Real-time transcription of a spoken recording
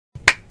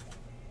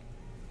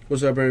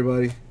What's up,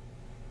 everybody?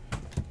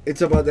 It's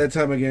about that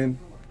time again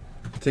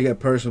to get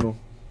personal.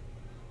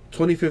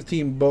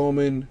 2015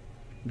 Bowman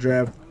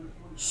Draft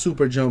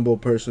Super Jumbo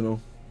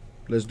Personal.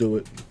 Let's do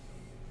it.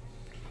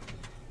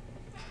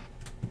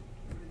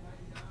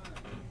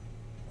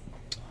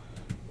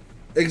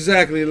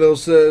 Exactly, Lil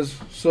says.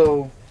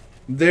 So,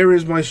 there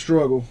is my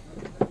struggle.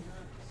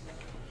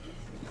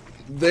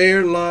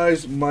 There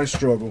lies my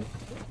struggle.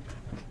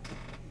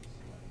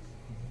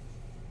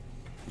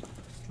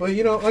 But,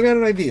 you know, I got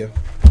an idea.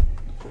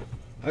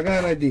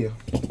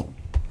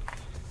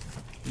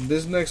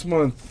 This next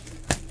month,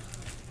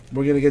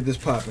 we're going to get this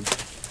popping.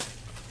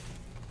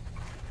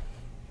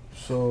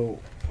 So,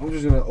 I'm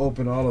just going to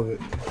open all of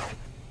it.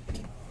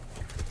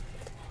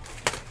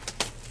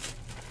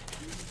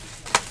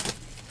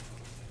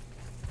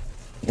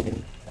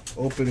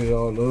 Open it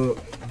all up.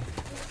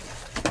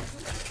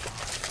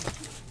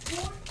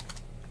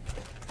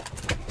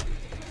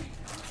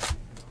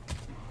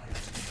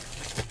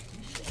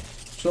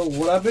 So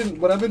what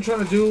I've been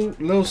trying to do,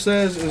 Lil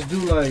says, is do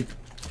like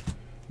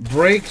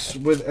breaks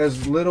with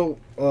as little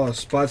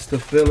spots to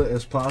fill it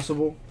as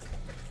possible.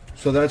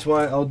 So that's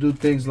why I'll do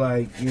things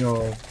like, you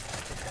know,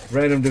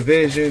 random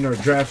division or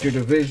draft your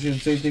division.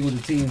 Same thing with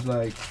the teams,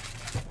 like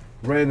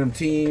random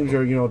teams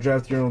or, you know,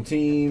 draft your own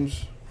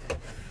teams.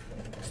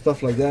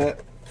 Stuff like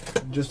that,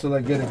 just to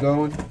like get it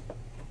going.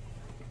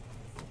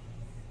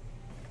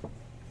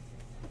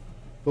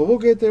 But we'll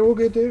get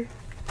there.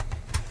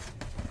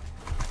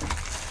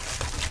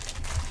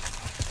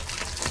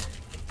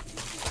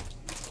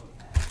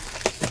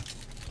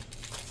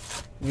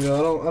 You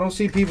know, I don't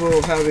see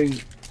people having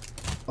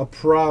a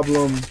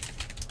problem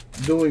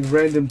doing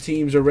random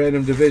teams or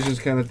random divisions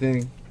kind of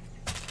thing.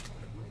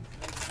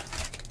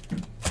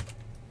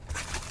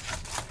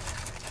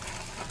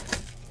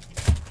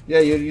 Yeah,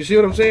 you see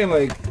what I'm saying?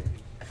 Like,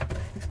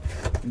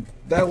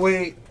 that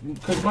way,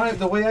 because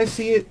the way I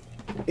see it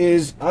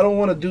is I don't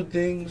want to do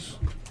things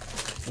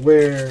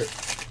where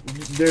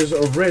there's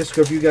a risk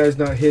of you guys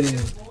not hitting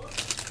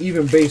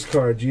even base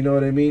cards, you know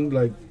what I mean?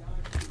 Like,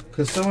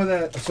 because some of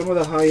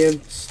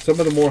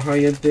the more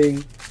high-end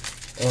thing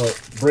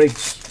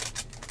breaks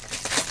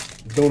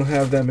don't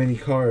have that many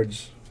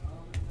cards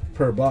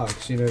per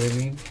box, you know what I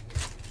mean?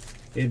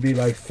 It'd be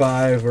like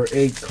 5 or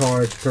 8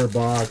 cards per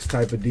box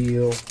type of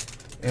deal.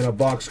 And a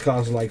box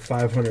costs like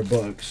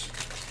 $500.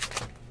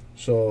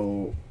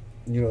 So,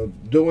 you know,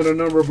 doing a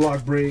number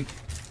block break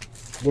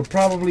would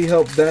probably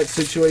help that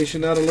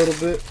situation out a little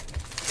bit.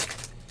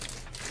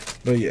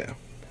 But yeah.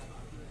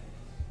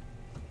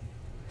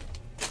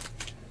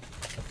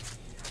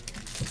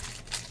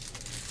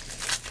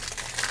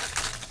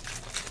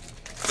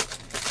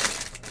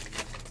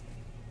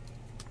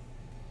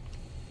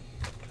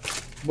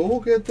 But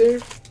we'll get there.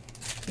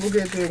 We'll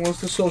get there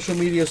once the social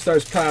media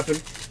starts popping.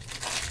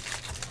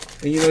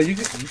 And, you know, you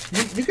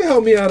can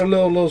help me out a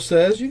little, Lil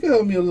says. You can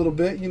help me a little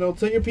bit. You know,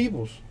 tell your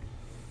peoples.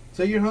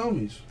 Tell your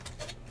homies.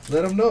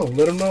 Let them know.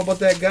 Let them know about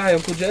that guy,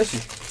 Uncle Jesse.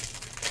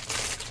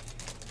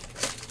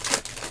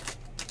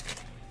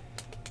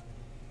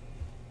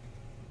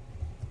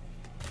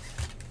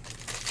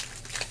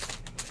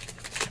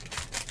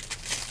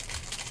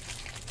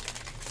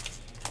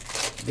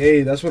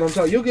 Hey, that's what I'm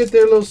talking. You'll get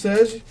there, Lil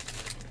says.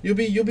 You'll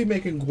be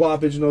making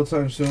guapage no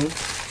time soon.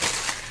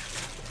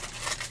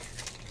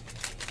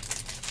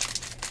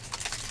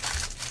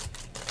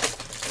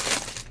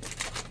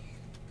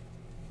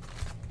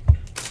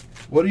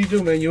 What do you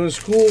do, man? You in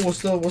school?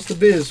 What's the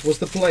biz? What's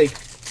the play?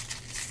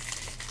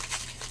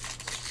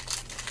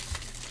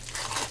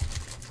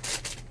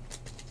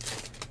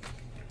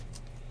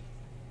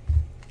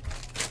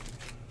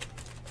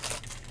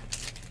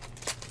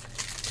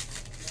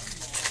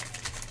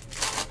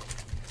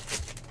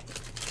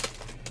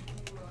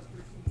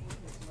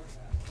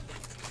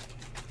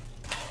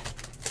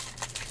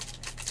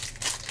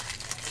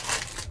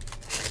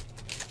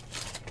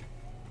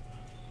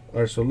 All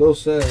right, so Lil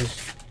says,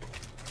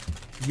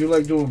 you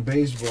like doing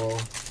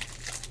baseball.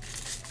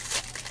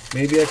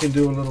 Maybe I can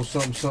do a little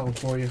something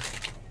for you.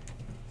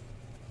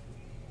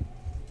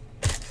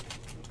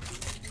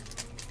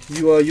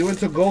 You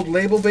into gold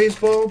label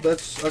baseball?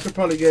 I could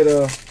probably get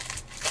a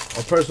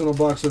personal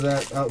box of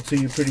that out to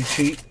you pretty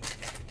cheap.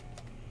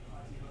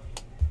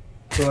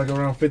 For like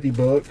around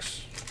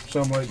 $50,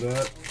 something like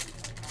that.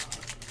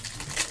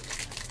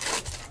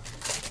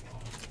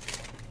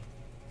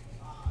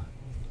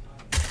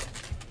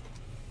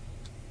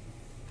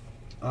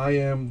 I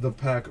am the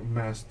pack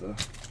master.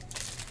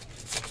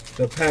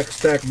 The pack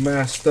stack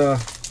master.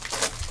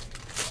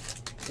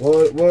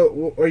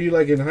 What are you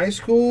like in high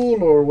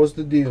school or what's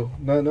the deal?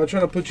 Not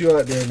trying to put you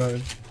out there,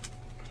 man.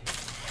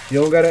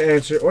 You don't gotta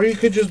answer. Or you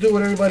could just do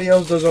what everybody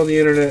else does on the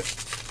internet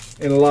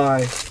and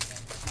lie.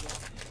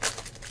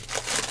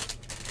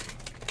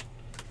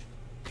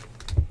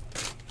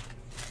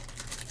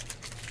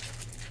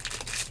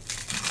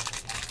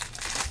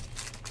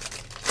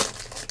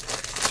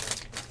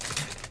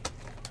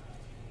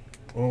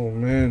 Oh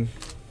man.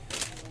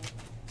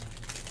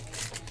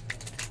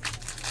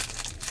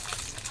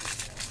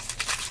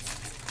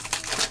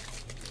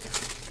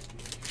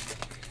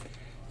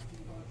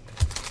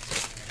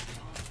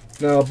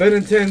 Now,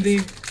 Benintendi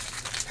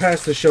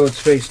has to show its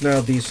face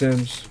now,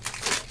 D-Sims.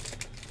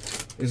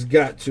 It's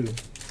got to.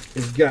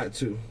 It's got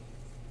to.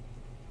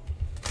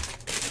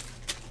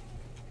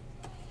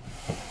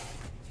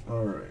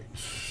 Alright.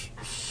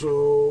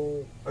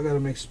 So, I gotta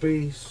make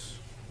space.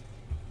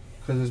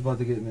 Because it's about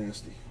to get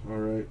nasty.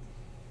 Alright.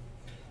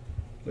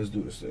 Let's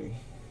do this thing.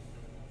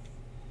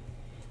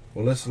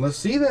 Well, let's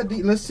see that.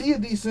 Let's see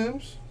it,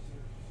 D-Sims.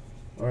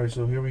 Alright,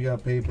 so here we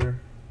got paper.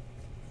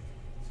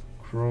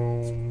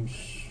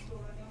 Chromes.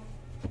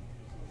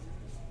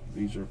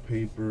 These are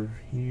paper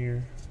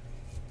here.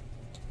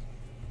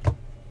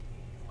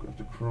 Got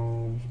the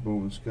chromes.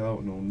 Bowman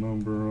Scout, no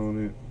number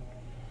on it.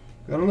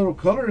 Got a little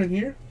color in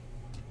here.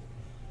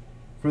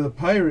 For the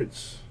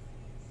Pirates.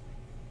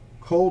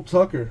 Cole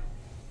Tucker.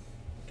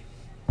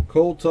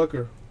 Cole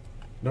Tucker.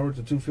 Number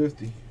to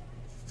 250.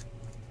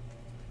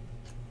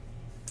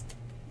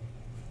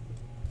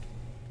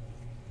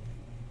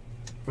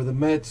 For the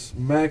Mets,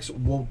 Max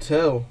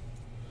Wotel.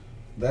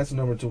 That's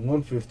number to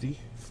 150.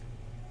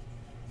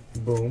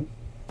 Boom.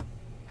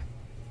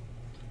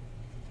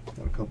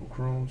 Got a couple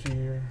chromes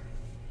here.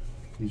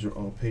 These are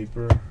all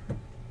paper.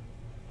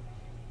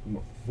 I'm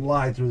gonna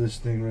fly through this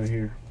thing right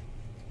here.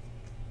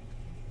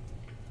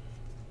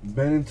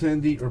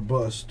 Benintendi or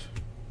bust.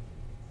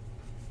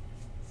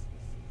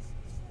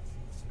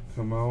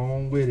 Come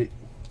on with it.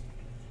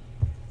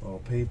 All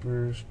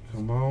papers.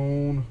 Come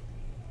on.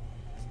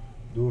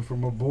 Do it for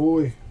my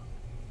boy.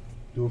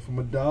 Do it for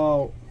my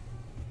dog.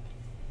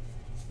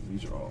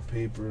 These are all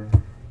paper.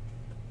 And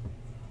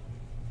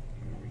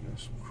we got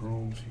some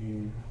chromes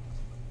here.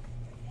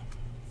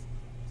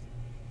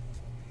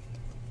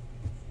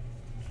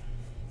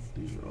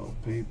 These are all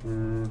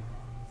paper.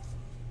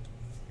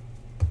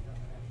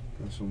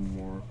 Got some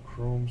more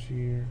chromes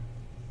here.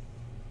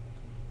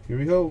 Here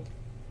we go.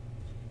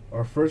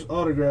 Our first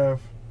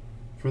autograph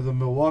for the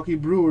Milwaukee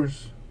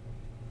Brewers.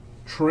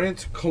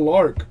 Trent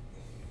Clark.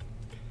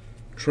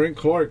 Trent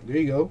Clark, there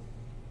you go.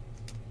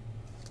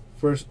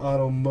 First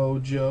auto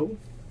mojo.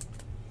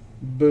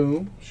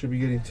 Boom. Should be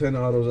getting 10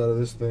 autos out of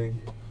this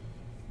thing.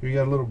 Here we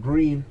got a little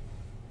green.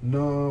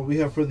 No, we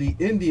have for the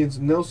Indians,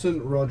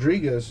 Nelson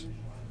Rodriguez,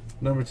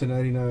 number to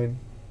 99.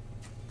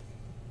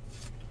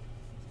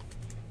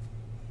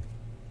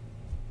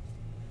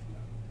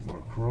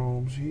 More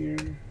chromes here.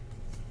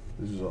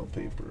 This is all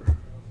paper.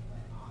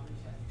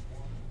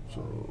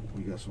 So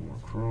we got some more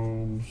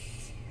chromes.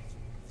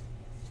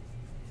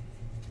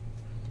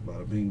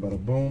 Bada bing,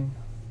 bada boom.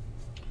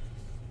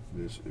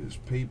 This is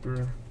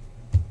paper.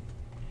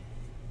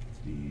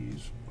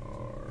 These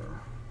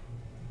are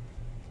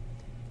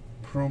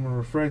chrome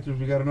and refractors.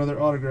 We got another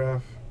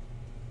autograph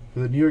for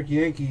the New York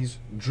Yankees,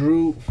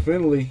 Drew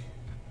Finley.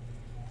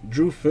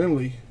 Drew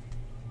Finley.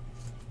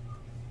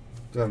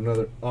 Got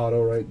another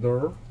auto right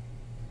there.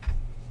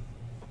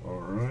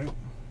 Alright.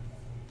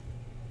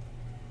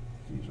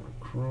 These are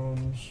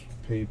chromes,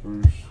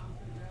 papers.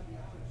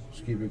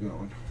 Let's keep it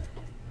going.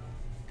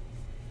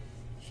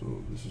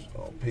 So this is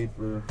all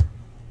paper.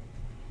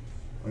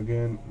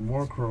 Again,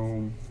 more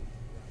chrome.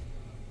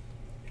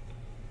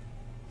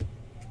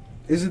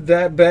 Is it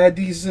that bad,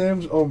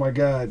 D-Sims? Oh my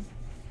god.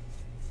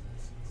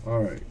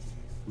 Alright.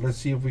 Let's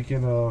see if we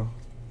can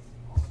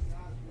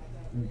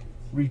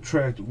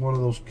retract one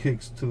of those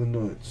kicks to the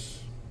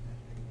nuts.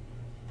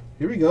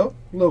 Here we go.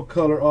 A little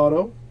color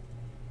auto.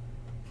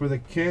 For the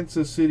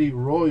Kansas City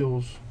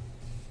Royals,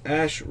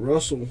 Ash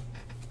Russell.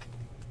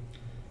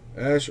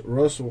 Ash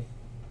Russell.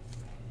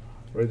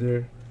 Right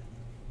there.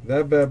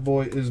 That bad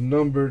boy is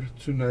numbered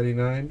to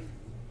 99.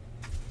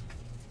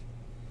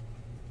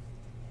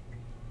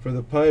 For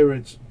the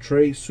Pirates,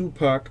 Trey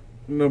Supak,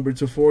 numbered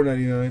to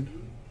 499.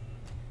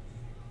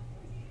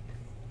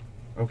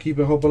 I'm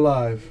keeping hope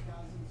alive.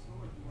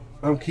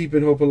 I'm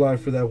keeping hope alive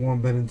for that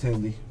one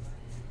Benintendi.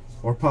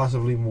 Or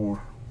possibly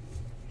more.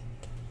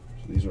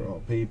 So these are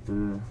all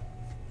paper.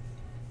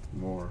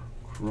 More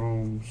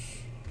chromes.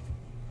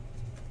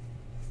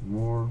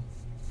 More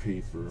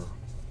paper.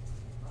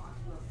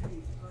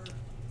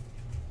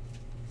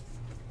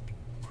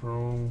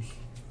 Chromes.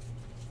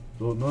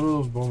 So none of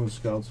those Bowman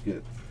Scouts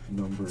get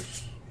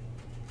numbers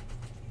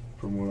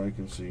from what I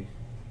can see.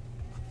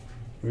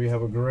 We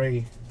have a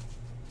gray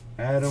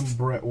Adam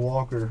Brett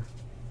Walker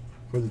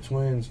for the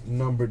Twins,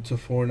 numbered to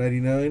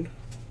 499.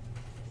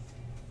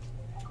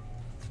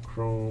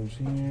 Chromes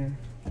here.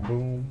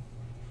 Boom.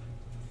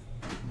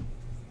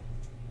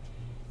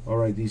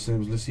 Alright,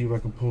 D-Sims, let's see if I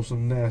can pull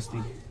some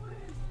nasty.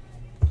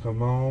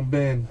 Come on,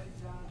 Ben.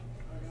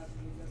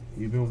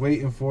 We've been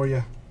waiting for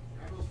you.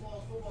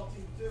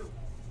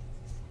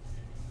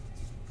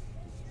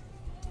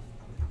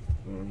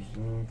 There's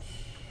that.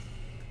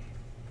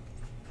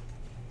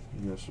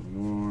 We got some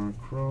more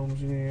chromes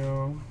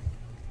here.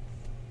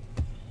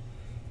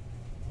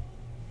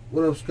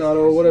 What up,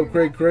 Scotto? What up,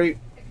 Crate?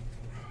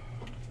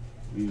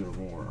 These are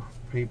more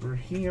paper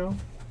here.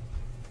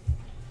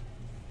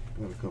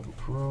 Got a couple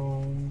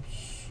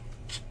chromes.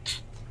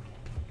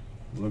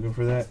 Looking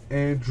for that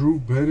Andrew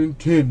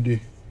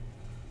Benintendi.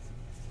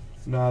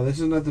 Nah, this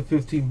is not the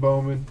 15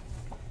 Bowman.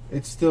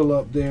 It's still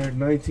up there.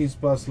 19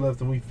 spots left,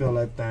 and we fill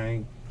that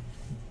thing.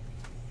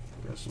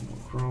 Got some more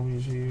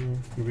chromies here.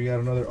 Here we got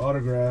another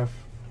autograph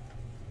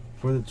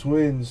for the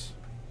Twins.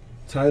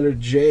 Tyler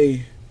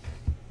J.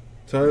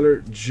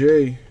 Tyler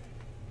J.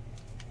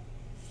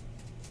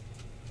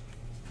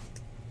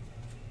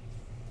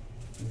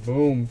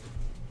 Boom.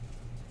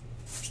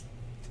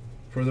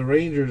 For the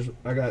Rangers,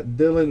 I got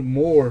Dylan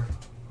Moore.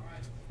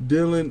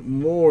 Dylan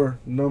Moore,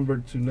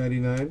 numbered to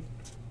 99.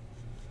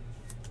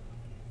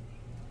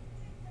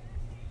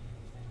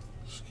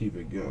 Let's keep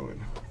it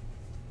going.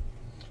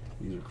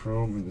 These are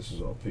chrome, and this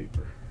is all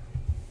paper.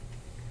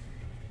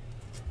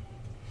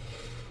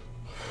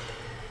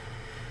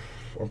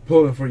 I'm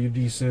pulling for you,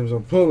 D Sims.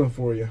 I'm pulling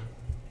for you.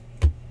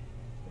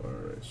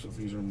 Alright, so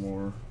these are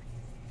more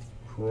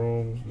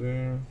chromes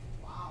there.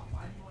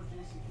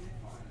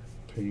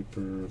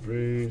 Paper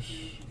base.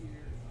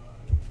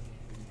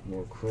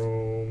 More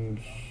chromes.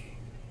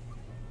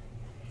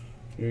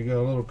 Here you got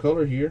a little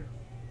color here.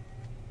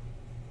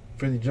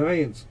 For the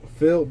Giants,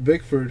 Phil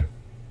Bickford.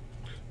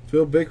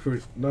 Phil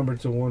Bickford,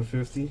 numbered to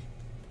 150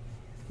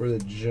 for the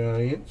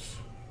Giants.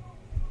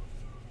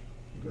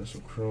 Got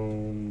some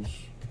chromes.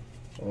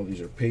 All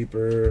these are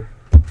paper.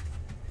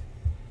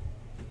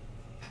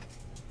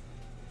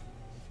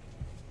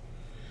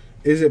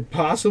 Is it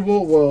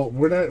possible? Well,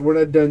 we're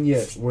not done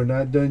yet. We're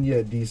not done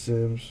yet, D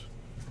Sims.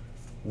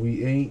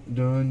 We ain't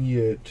done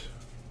yet.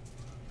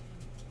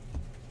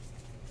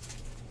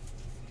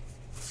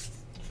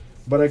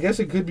 But I guess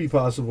it could be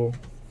possible.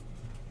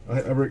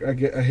 I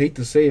hate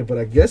to say it, but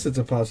I guess it's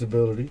a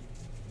possibility.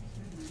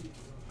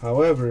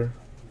 However,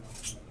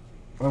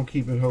 I'm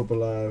keeping hope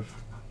alive.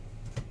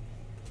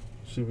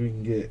 See if we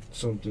can get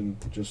something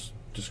just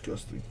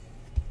disgusting.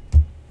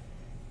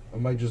 I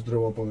might just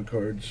throw up on the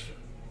cards.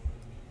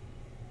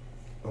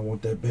 I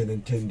want that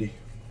Benintendi.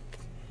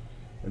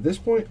 At this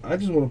point, I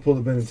just want to pull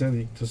the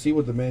Benintendi to see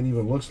what the man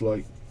even looks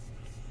like.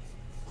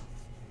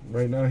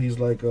 Right now, he's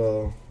like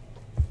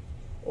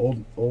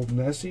old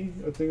Nessie,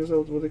 I think is that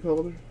what they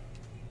call her.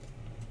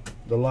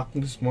 The Loch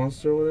Ness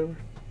Monster or whatever.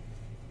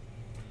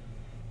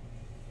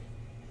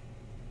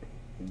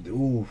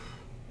 Ooh.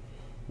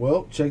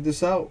 Well, check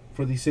this out.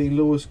 For the St.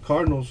 Louis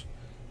Cardinals,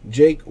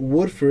 Jake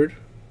Woodford.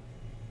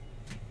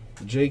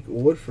 Jake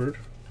Woodford.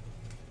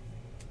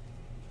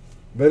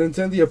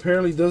 Benintendi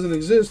apparently doesn't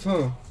exist,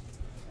 huh?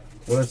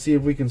 Well, let's see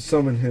if we can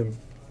summon him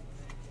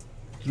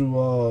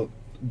through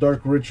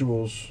dark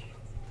rituals.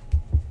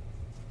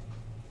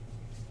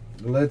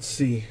 Let's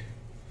see.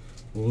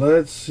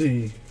 Let's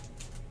see.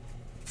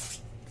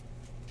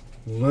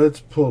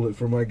 Let's pull it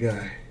for my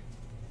guy.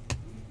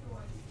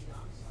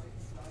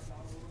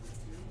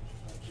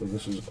 So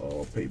this is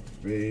all paper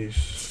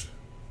base.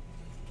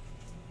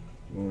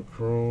 More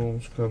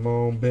chromes. Come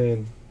on,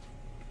 Ben.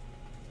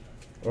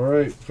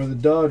 Alright, for the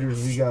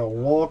Dodgers, we got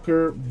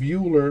Walker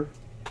Buehler.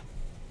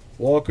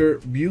 Walker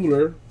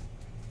Buehler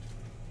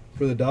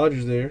for the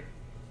Dodgers there.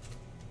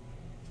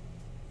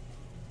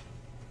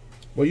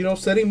 Well, you know,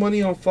 setting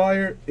money on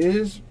fire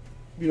is,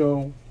 you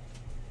know,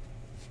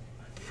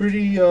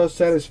 pretty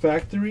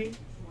satisfactory.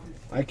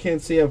 I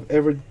can't say I've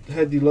ever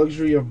had the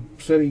luxury of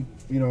setting,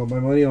 you know, my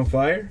money on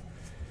fire.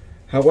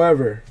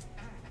 However,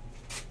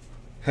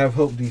 have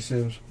hope, D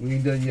Sims. We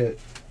ain't done yet.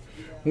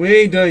 We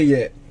ain't done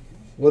yet.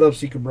 What up,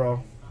 Seeker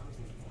Bro?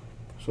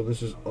 So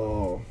this is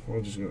all.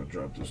 I'm just gonna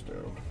drop this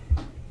down.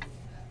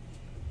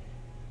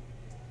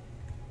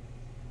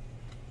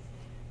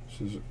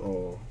 This is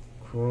all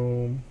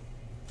chrome.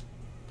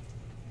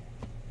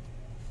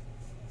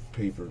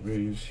 Paper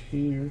base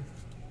here.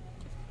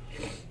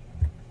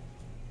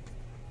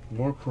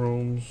 More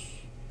chromes.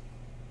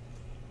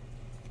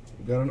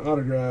 We got an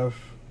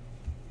autograph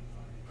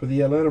for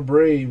the Atlanta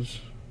Braves.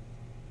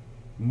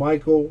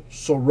 Michael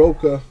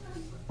Soroka.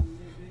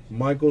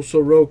 Michael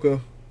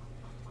Soroka.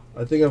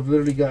 I think I've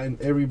literally gotten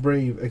every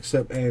Brave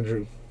except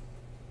Andrew.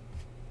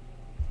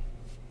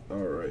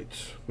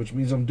 Alright. Which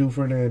means I'm due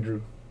for an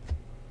Andrew.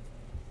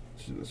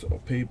 See, that's all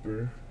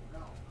paper.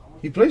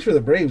 He plays for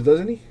the Braves,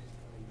 doesn't he?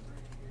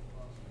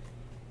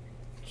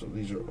 So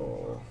these are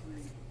all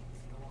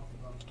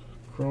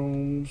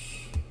chromes.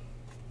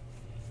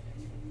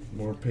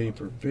 More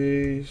paper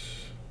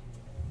base.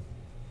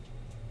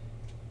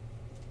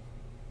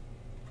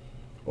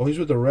 Oh, he's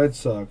with the Red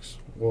Sox.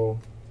 Well,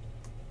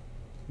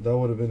 that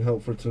would have been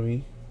helpful to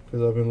me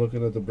because I've been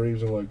looking at the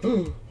Braves and like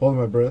holding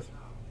my breath.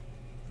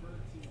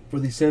 For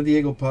the San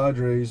Diego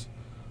Padres,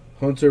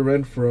 Hunter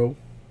Renfroe,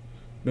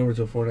 number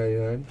to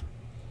 499.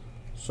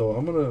 So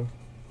I'm gonna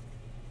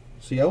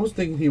see. I was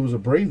thinking he was a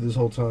Brave this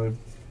whole time.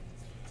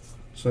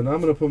 So now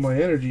I'm gonna put my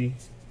energy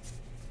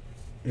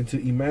into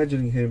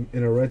imagining him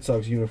in a Red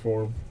Sox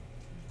uniform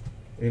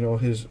in all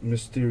his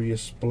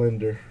mysterious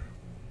splendor.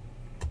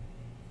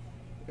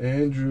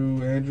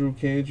 Andrew,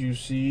 can't you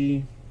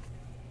see?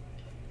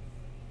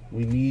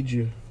 We need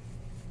you.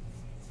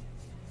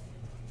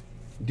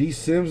 D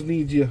Sims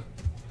need you.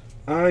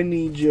 I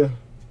need you.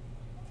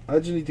 I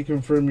just need to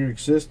confirm your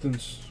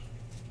existence.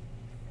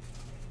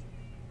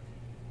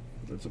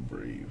 That's a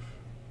Brave.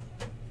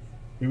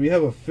 Here we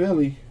have a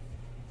Philly.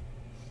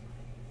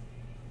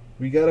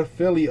 We got a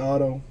Philly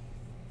auto.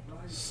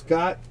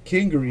 Scott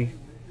Kingery.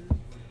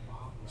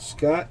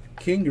 Scott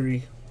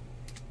Kingery.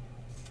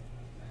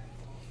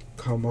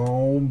 Come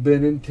on,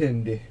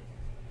 Benintendi.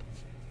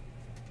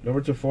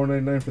 Number to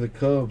 499 for the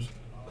Cubs.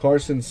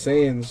 Carson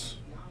Sands.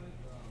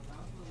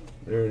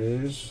 There it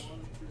is.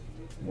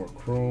 More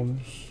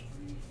chromes.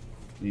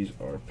 These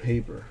are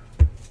paper.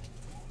 I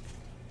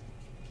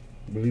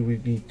believe we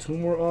need 2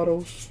 more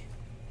autos.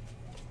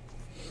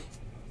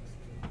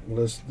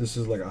 Unless this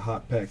is like a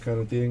hot pack kind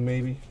of thing,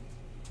 maybe.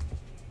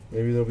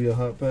 Maybe there'll be a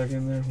hot pack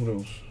in there. Who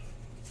knows?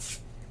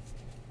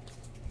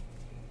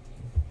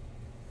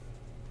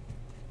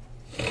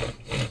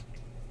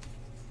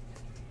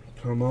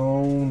 Come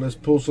on, let's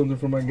pull something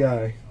for my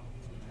guy.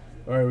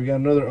 All right, we got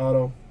another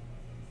auto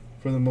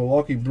for the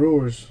Milwaukee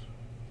Brewers.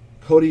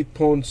 Cody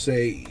Ponce.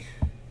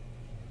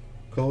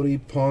 Cody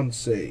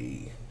Ponce.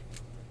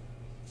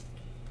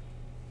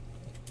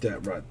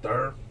 That right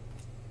there.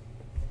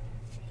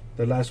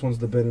 The last one's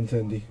the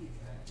Benintendi.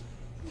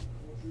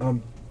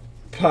 I'm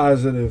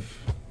positive.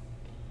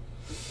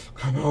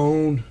 Come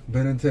on,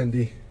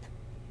 Benintendi.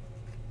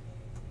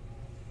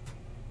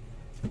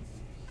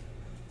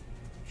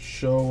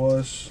 Show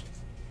us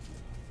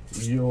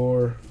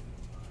your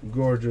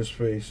gorgeous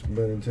face,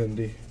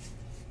 Benintendi.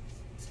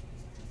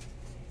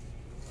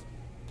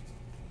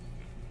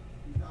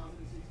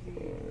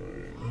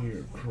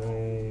 Here,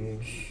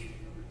 chromes.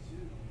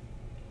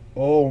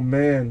 Oh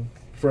man,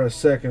 for a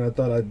second I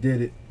thought I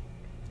did it.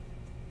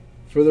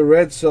 For the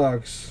Red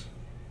Sox,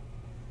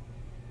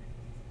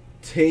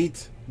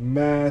 Tate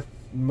Matheny?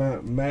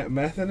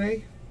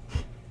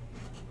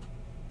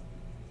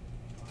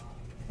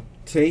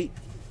 Tate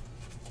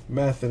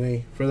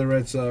Matheny for the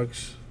Red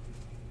Sox.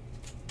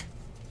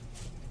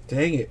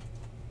 Dang it.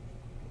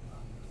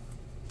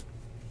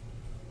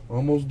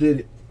 Almost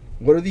did it.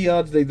 What are the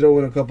odds they throw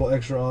in a couple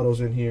extra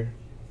autos in here?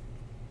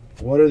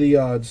 What are the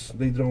odds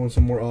they throw in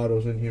some more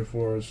autos in here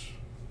for us?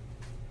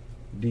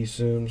 D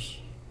Sims.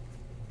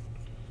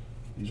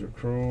 These are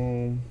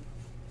chrome.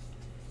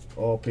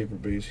 All paper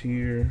base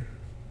here.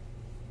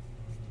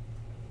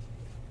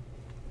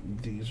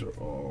 These are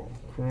all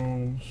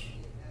chromes.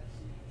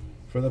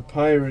 For the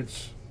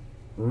Pirates,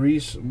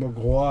 Reese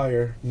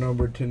McGuire,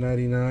 numbered to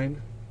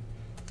 99.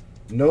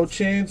 No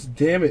chance,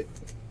 damn it.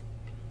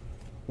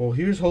 Well,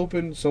 here's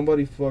hoping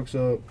somebody fucks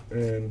up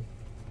and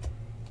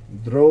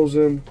throws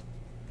him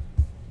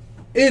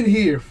in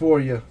here for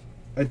you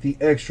at the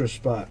extra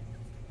spot.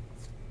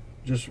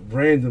 Just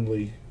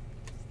randomly.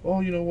 Oh,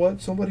 you know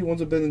what? Somebody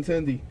wants a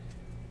Benintendi.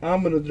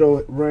 I'm going to throw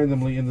it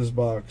randomly in this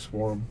box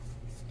for him.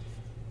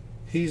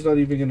 He's not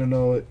even going to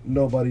know it.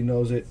 Nobody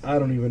knows it. I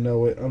don't even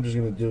know it. I'm just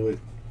going to do it.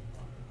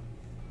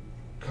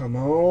 Come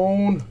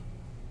on.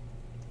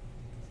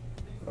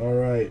 All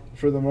right.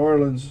 For the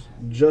Marlins,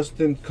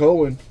 Justin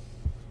Cohen,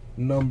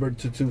 numbered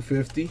to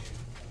 250.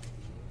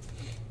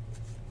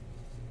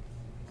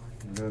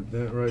 Got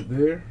that right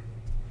there.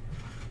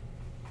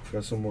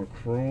 Got some more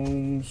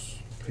chromes,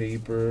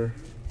 paper.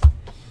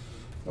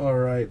 All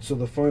right, so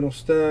the final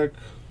stack,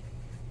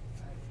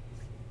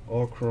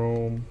 all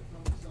chrome,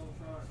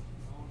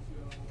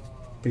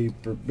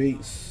 paper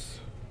base,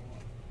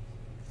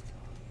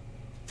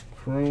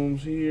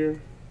 chromes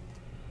here.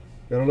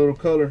 Got a little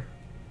color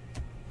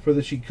for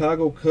the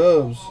Chicago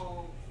Cubs,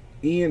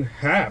 Ian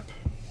Happ.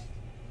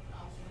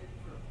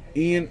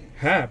 Ian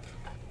Happ,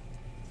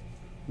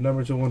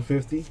 number to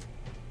 150.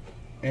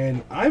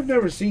 And I've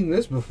never seen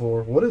this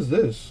before. What is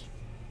this?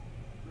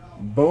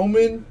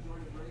 Bowman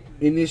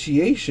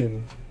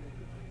Initiation.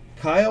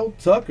 Kyle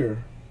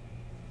Tucker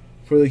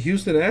for the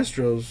Houston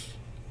Astros.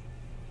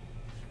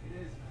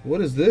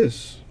 What is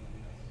this?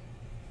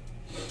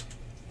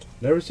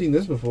 Never seen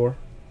this before.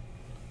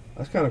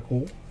 That's kind of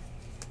cool.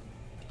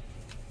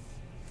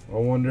 I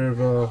wonder if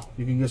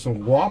you can get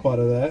some guap out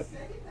of that.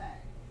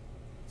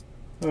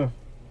 Huh.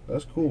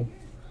 That's cool.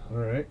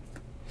 Alright.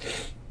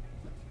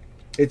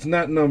 It's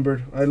not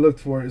numbered. I looked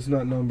for it. It's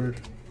not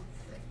numbered.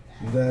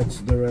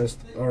 That's the rest.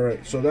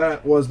 Alright, so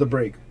that was the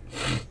break.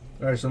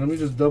 Alright, so let me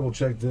just double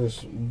check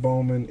this.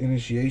 Bowman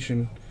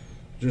Initiation.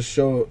 Just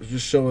show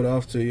it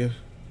off to you.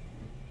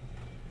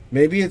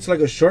 Maybe it's like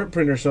a short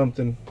print or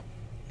something.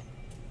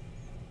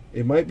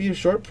 It might be a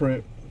short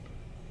print.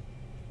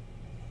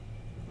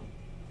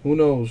 Who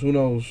knows? Who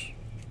knows?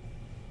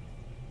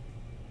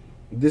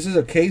 This is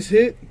a case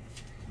hit.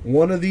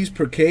 One of these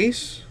per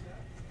case.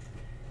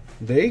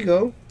 There you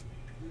go.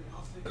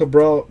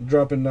 Cabral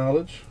dropping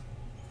knowledge.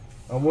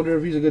 I wonder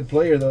if he's a good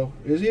player, though.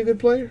 Is he a good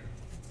player?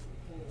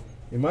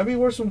 It might be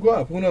worth some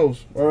guap. Who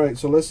knows? All right,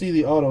 so let's see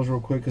the autos real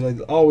quick because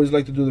I always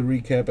like to do the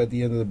recap at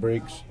the end of the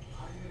breaks.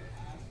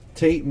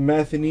 Tate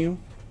Matheny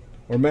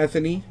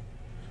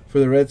for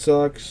the Red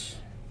Sox.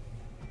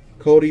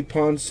 Cody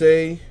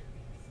Ponce,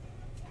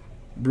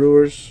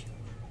 Brewers.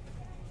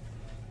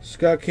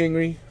 Scott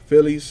Kingery,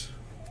 Phillies.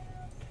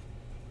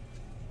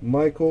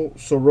 Michael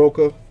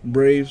Soroka,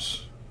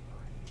 Braves.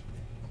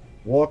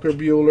 Walker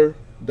Buehler,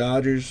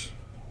 Dodgers.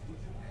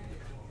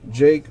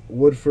 Jake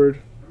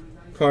Woodford,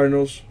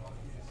 Cardinals.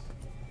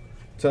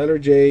 Tyler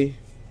J.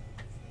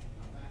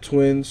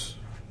 Twins.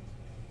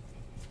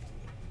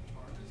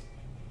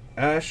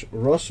 Ash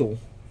Russell,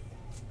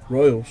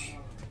 Royals.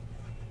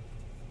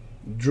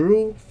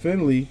 Drew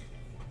Finley,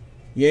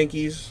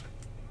 Yankees.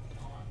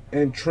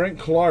 And Trent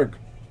Clark,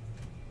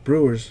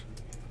 Brewers.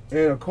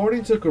 And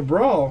according to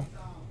Cabral,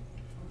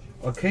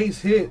 a case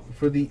hit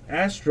for the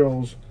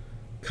Astros,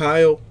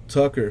 Kyle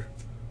Tucker,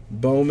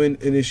 Bowman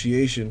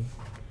initiation.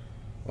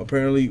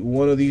 Apparently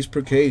one of these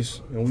per case,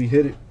 and we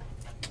hit it.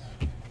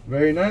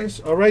 Very nice.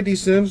 All right,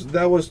 D-Sims,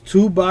 that was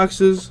 2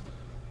 boxes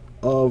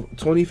of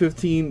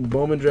 2015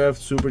 Bowman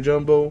Draft Super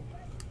Jumbo.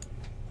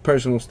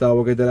 Personal style,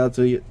 we'll get that out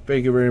to you.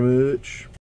 Thank you very much.